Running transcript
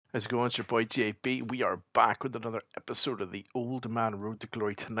How's it going? It's your boy JB. We are back with another episode of the Old Man Road to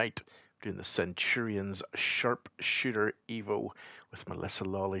Glory tonight. We're doing the Centurions Sharpshooter Evo with Melissa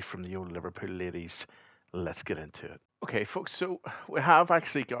Lawley from the old Liverpool ladies. Let's get into it. Okay, folks, so we have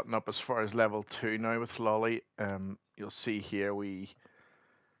actually gotten up as far as level 2 now with Lawley. You'll see here we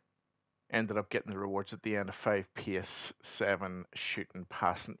ended up getting the rewards at the end of 5 pace, 7 shooting,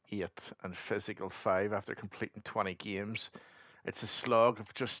 passing 8, and physical 5 after completing 20 games. It's a slog.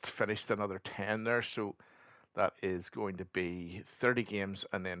 I've just finished another 10 there, so that is going to be 30 games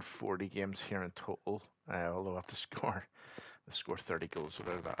and then 40 games here in total. Although I have to score 30 goals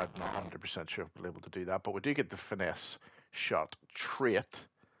without that. I'm not 100% sure I'll be able to do that, but we do get the finesse shot trait.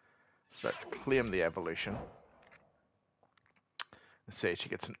 So let's claim the evolution. And say she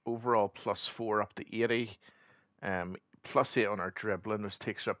gets an overall +4 up to 80, +8 on her dribbling, which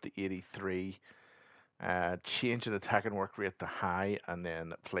takes her up to 83. Change in attack and work rate to high, and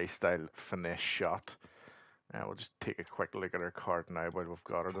then playstyle finesse shot. We'll just take a quick look at her card now while we've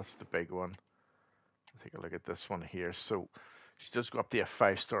got her. That's the big one. Take a look at this one here. So she does go up to a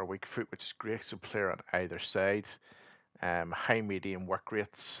 5-star weak foot, which is great. So player on either side. High, medium work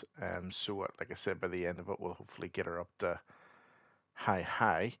rates. So like I said, by the end of it, we'll hopefully get her up to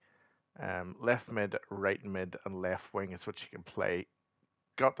high. Left mid, right mid, and left wing is what she can play.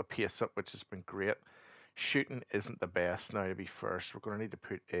 Got the pace up, which has been great. Shooting isn't the best now, to be fair, so we're going to need to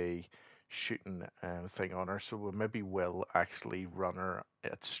put a shooting thing on her. So we maybe will actually run her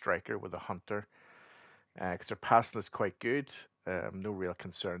at striker with a hunter, because her passing is quite good. No real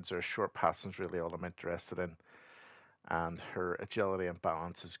concerns there. Short passing is really all I'm interested in, and her agility and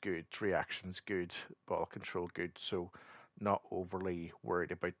balance is good. Reaction's good. Ball control good. So not overly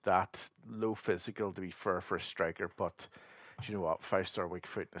worried about that. Low physical, to be fair, for a striker, but you know what, 5-star weak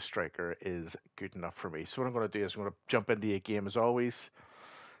foot and a striker is good enough for me. So what I'm going to do is I'm going to jump into a game as always.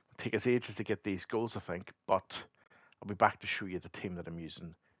 It'll take us ages to get these goals, I think, but I'll be back to show you the team that I'm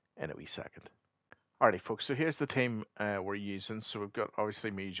using in a wee second. Alrighty, folks, so here's the team we're using. So we've got obviously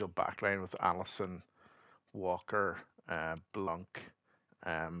my usual backline with Allison, Walker, Blanc,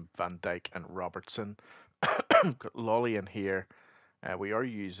 Van Dijk, and Robertson. Got Lawley in here. We are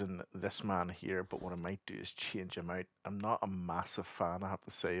using this man here, but what I might do is change him out. I'm not a massive fan, I have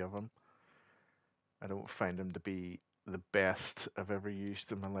to say, of him. I don't find him to be the best I've ever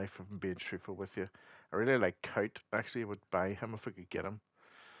used in my life, if I'm being truthful with you. I really like Kout. Actually, I would buy him if I could get him.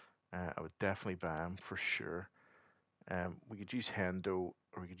 I would definitely buy him for sure. We could use Hendo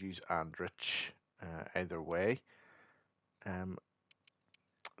or we could use Andrich. Either way.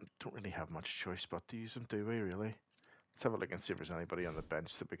 Don't really have much choice but to use him, do we, really? Let's have a look and see if there's anybody on the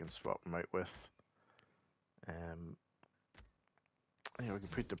bench that we can swap him out with. Yeah, we can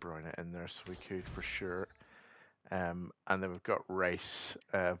put De Bruyne in there, so we could for sure. And then we've got Rice,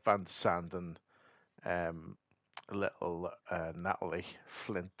 Van Sanden, little Natalie,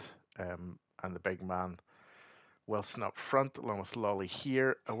 Flint, and the big man Wilson up front, along with Lawley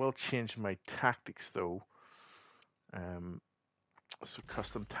here. I will change my tactics though. So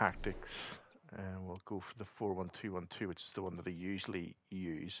custom tactics, we'll go for the 4-1-2-1-2, which is the one that I usually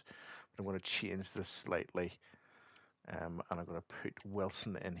use. But I'm going to change this slightly. And I'm going to put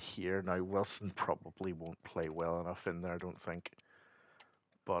Wilson in here. Now, Wilson probably won't play well enough in there, I don't think.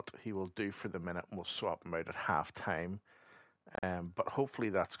 But he will do for the minute, and we'll swap him out at half time. But hopefully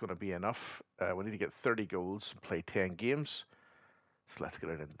that's going to be enough. We need to get 30 goals and play 10 games. So let's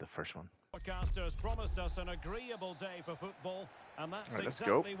get it into the first one. Broadcasters promised us an agreeable day for football, and that's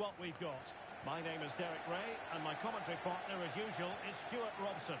exactly what we've got. My name is Derek Ray, and my commentary partner, as usual, is Stuart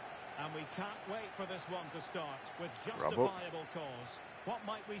Robson. And we can't wait for this one to start with justifiable cause. What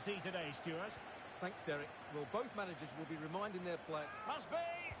might we see today, Stuart? Thanks, Derek. Well, both managers will be reminding their play. Must be.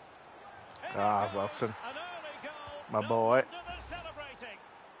 Wilson. My boy.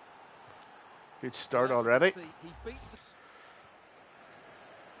 Good start already. He beats the...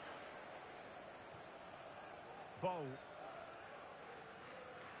 Bow.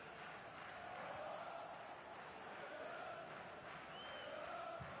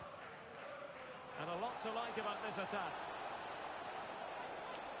 And a lot to like about this attack.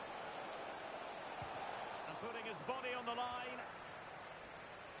 And putting his body on the line.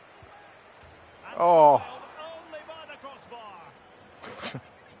 And only by the crossbar.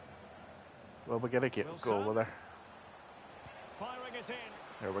 Well, we're going to get a goal with her. Firing it in.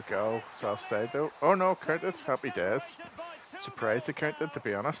 There we go. It's offside though. Oh no, counted. Happy days. Surprised they counted, to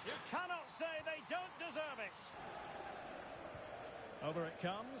be honest. You cannot say they don't deserve it. Over it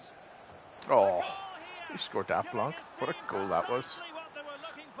comes. Oh, he scored that Blanc. What a goal that was.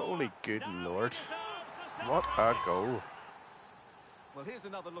 Holy good lord. What a goal. Well, here's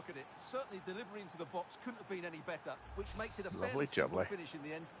another look at it. Certainly delivery into the box couldn't have been any better, which makes it a Lovely, fairly simple jubbly finish in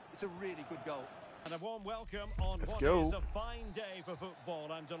the end. It's a really good goal. And a warm welcome on Let's what go. is a fine day for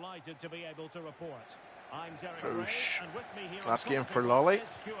football. I'm delighted to be able to report. I'm Derek Ray, and with me here last game for Lawley. is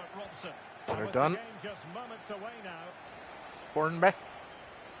Stuart Robson. They're done. The game just moments away now. Hornby.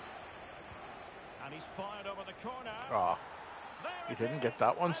 And he's fired over the corner. Oh, he didn't get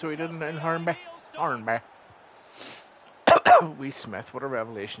that one, so he didn't in Hornby. Hornby. Wee Smith, what a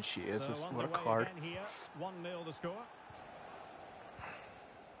revelation she is. So What a card. Here, 1-0 the score.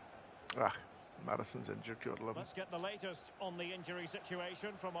 Ah, Madison's injured. God love him. Let's get the latest on the injury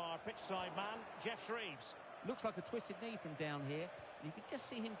situation from our pitchside man, Jeff Shreves. Looks like a twisted knee from down here. You can just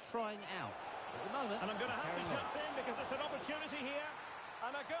see him trying out. At the moment, And I'm going to have to jump in because it's an opportunity here.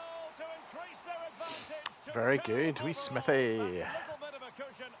 And a goal to increase their advantage. To Very good, wee Smithy. A little bit of a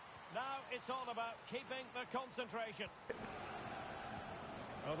cushion. Now it's all about keeping the concentration.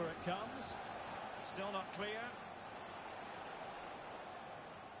 Over it comes. Still not clear.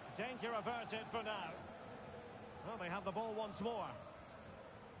 Danger averted for now. Well, they have the ball once more.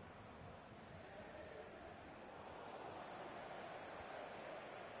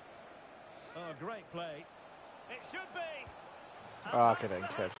 Oh, great play. It should be. Oh, get in,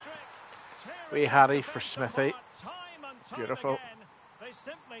 kid. Wee Harry for Smithy. Beautiful. They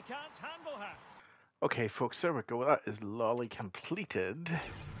simply can't handle her. Okay, folks, there we go. That is Lawley completed.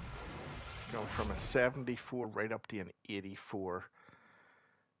 Going from a 74 right up to an 84.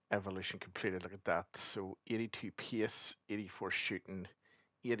 Evolution completed. Look at that. So 82 pace, 84 shooting,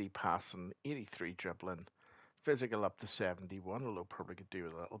 80 passing, 83 dribbling, physical up to 71, although probably could do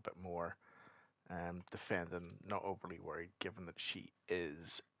a little bit more. Defending, not overly worried, given that she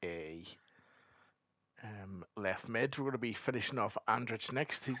is a left mid. We're going to be finishing off Omrtg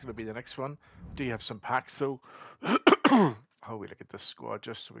next. He's going to be the next one. Do you have some packs? So, how we look at this squad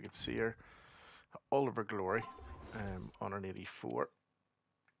just so we can see her. Oliver Glory on an 84.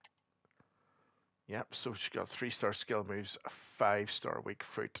 Yep, so she's got 3-star skill moves, a 5-star weak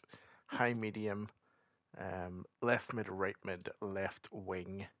foot, high medium, left mid, right mid, left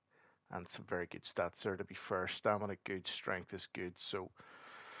wing, and some very good stats there to be fair. Stamina good, strength is good, so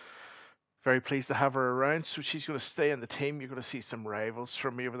very pleased to have her around. So she's going to stay in the team. You're going to see some rivals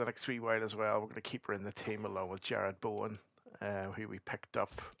from me over the next wee while as well. We're going to keep her in the team along with Jared Bowen, who we picked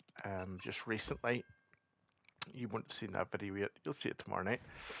up just recently. You won't have seen that video yet. You'll see it tomorrow night.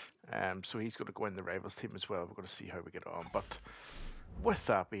 So he's going to go in the rivals team as well. We're going to see how we get on. But with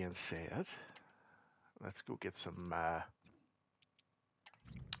that being said, let's go get some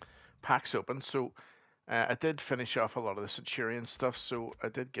packs open. So I did finish off a lot of the Centurion stuff. So I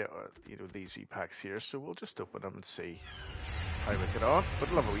did get these wee packs here. So we'll just open them and see how we get on. But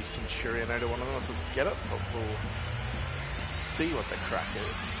I'll have a wee Centurion out of one of them if we can get it. But we'll see what the crack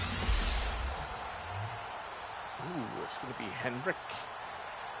is. Ooh, it's going to be Hendrick.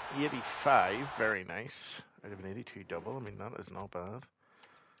 85, very nice. Out of an 82 double. I mean, that is not bad.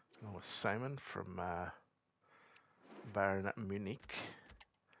 Along with Simon from Bayern Munich.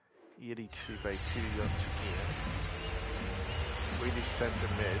 82 by 2 once again. Swedish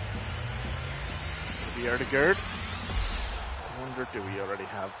centre mid. It'll be Omrtg. I wonder, do we already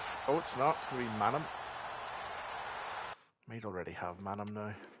have... Oh, it's not. It's going to be Manham. Might already have Manham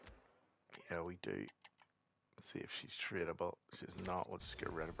now. Yeah, we do. Let's see if she's tradable. She's not. We'll just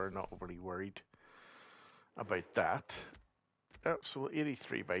get rid of her. Not overly worried about that. Oh, so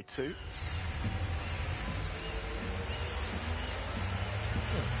 83 by 2.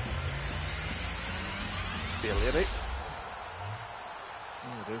 Be a lady.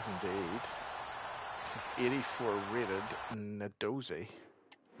 Oh, it is indeed. She's 84 rated Nadozi.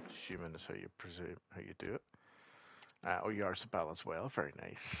 Assuming is how you presume how you do it. Oh, Yarzabal as well. Very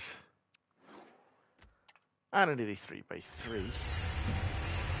nice. And an 83 by 3.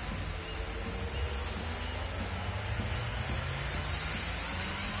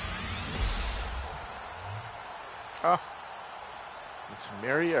 Oh, it's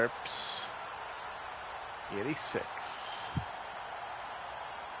Mary Earps. 86.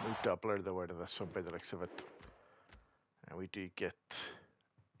 No doubler though out of this one by the looks of it. And we do get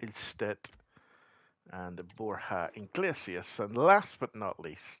Ilstedt and Borja Iglesias. And last but not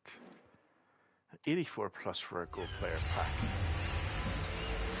least, 84 plus for a gold player pack.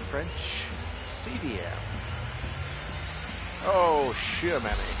 French CDM. Oh, sure,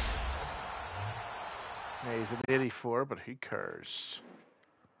 many. Yeah, he's an 84, but who cares?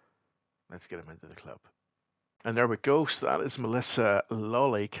 Let's get him into the club. And there we go. So that is Melissa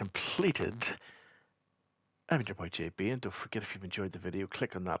Lawley completed. I'm your boy JB, and don't forget, if you've enjoyed the video,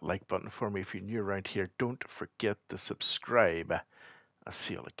 click on that like button for me. If you're new around here, don't forget to subscribe. I'll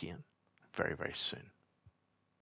see you all again very, very soon.